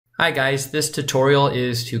Hi guys, this tutorial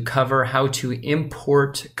is to cover how to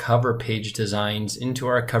import cover page designs into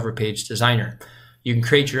our cover page designer. You can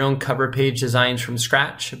create your own cover page designs from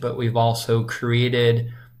scratch, but we've also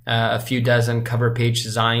created a few dozen cover page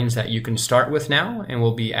designs that you can start with now, and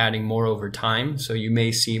we'll be adding more over time. So you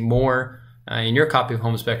may see more in your copy of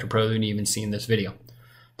Home Inspector Pro than you even see in this video.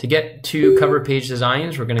 To get to cover page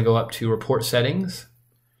designs, we're going to go up to Report Settings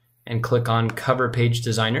and click on Cover Page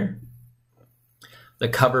Designer. The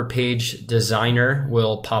cover page designer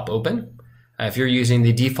will pop open. If you're using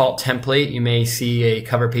the default template, you may see a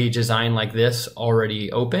cover page design like this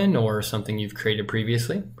already open or something you've created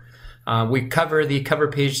previously. We cover the cover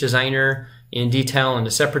page designer in detail in a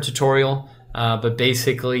separate tutorial, but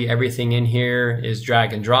basically everything in here is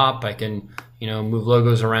drag and drop. I can move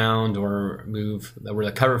logos around or move where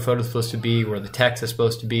the cover photo is supposed to be, where the text is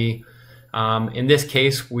supposed to be. In this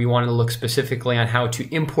case, we want to look specifically on how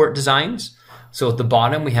to import designs. So at the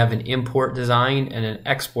bottom, we have an import design and an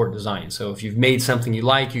export design. So if you've made something you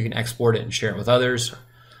like, you can export it and share it with others.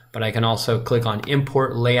 But I can also click on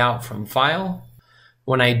Import Layout from File.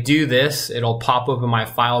 When I do this, it'll pop up in my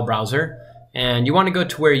file browser. And you want to go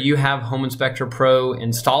to where you have Home Inspector Pro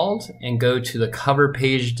installed and go to the Cover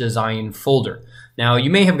Page Design folder. Now, you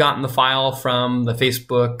may have gotten the file from the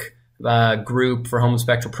Facebook group for Home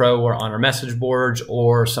Inspector Pro or on our message boards,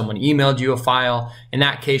 or someone emailed you a file. In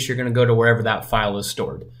that case, you're going to go to wherever that file is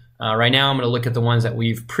stored. Right now, I'm going to look at the ones that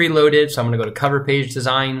we've preloaded. So I'm going to go to Cover Page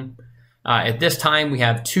Design. At this time, we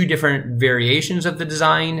have two different variations of the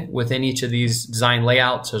design within each of these design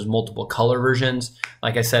layouts. There's multiple color versions.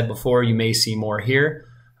 Like I said before, you may see more here.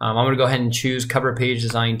 I'm going to go ahead and choose Cover Page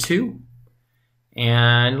Design 2.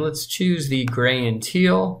 And let's choose the gray and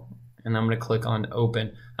teal. And I'm going to click on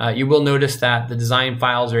Open. You will notice that the design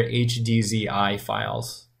files are HDZI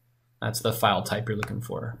files. That's the file type you're looking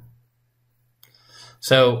for.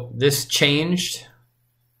 So this changed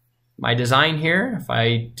my design here. If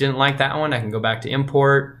I didn't like that one, I can go back to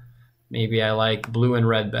import. Maybe I like blue and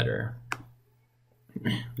red better.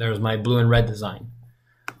 There's my blue and red design.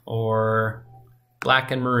 Or black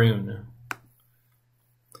and maroon.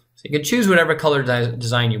 So you can choose whatever color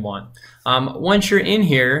design you want. Once you're in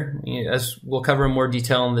here, as we'll cover in more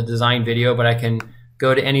detail in the design video, but I can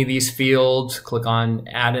go to any of these fields, click on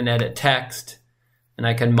Add and Edit Text, and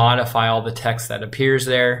I can modify all the text that appears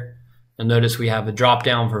there. You'll notice we have a drop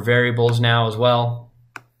down for variables now as well.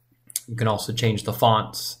 You can also change the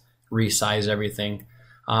fonts, resize everything.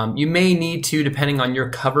 You may need to, depending on your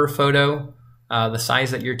cover photo, the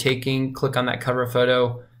size that you're taking, click on that cover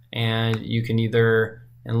photo and you can either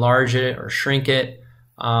enlarge it or shrink it,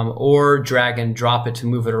 or drag and drop it to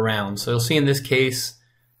move it around. So you'll see in this case,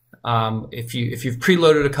 if you've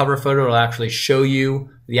preloaded a cover photo, it'll actually show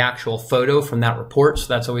you the actual photo from that report. So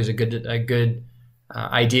that's always a good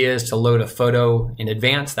idea, is to load a photo in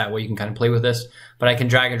advance. That way you can kind of play with this. But I can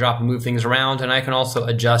drag and drop and move things around, and I can also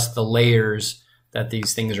adjust the layers that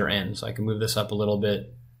these things are in. So I can move this up a little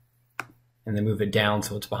bit and then move it down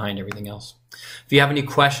so it's behind everything else. If you have any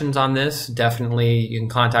questions on this, definitely you can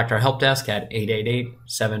contact our help desk at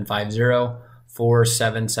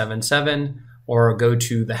 888-750-4777, or go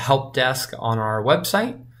to the help desk on our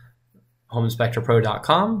website,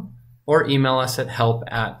 homeinspectorpro.com, or email us at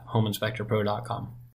help@homeinspectorpro.com.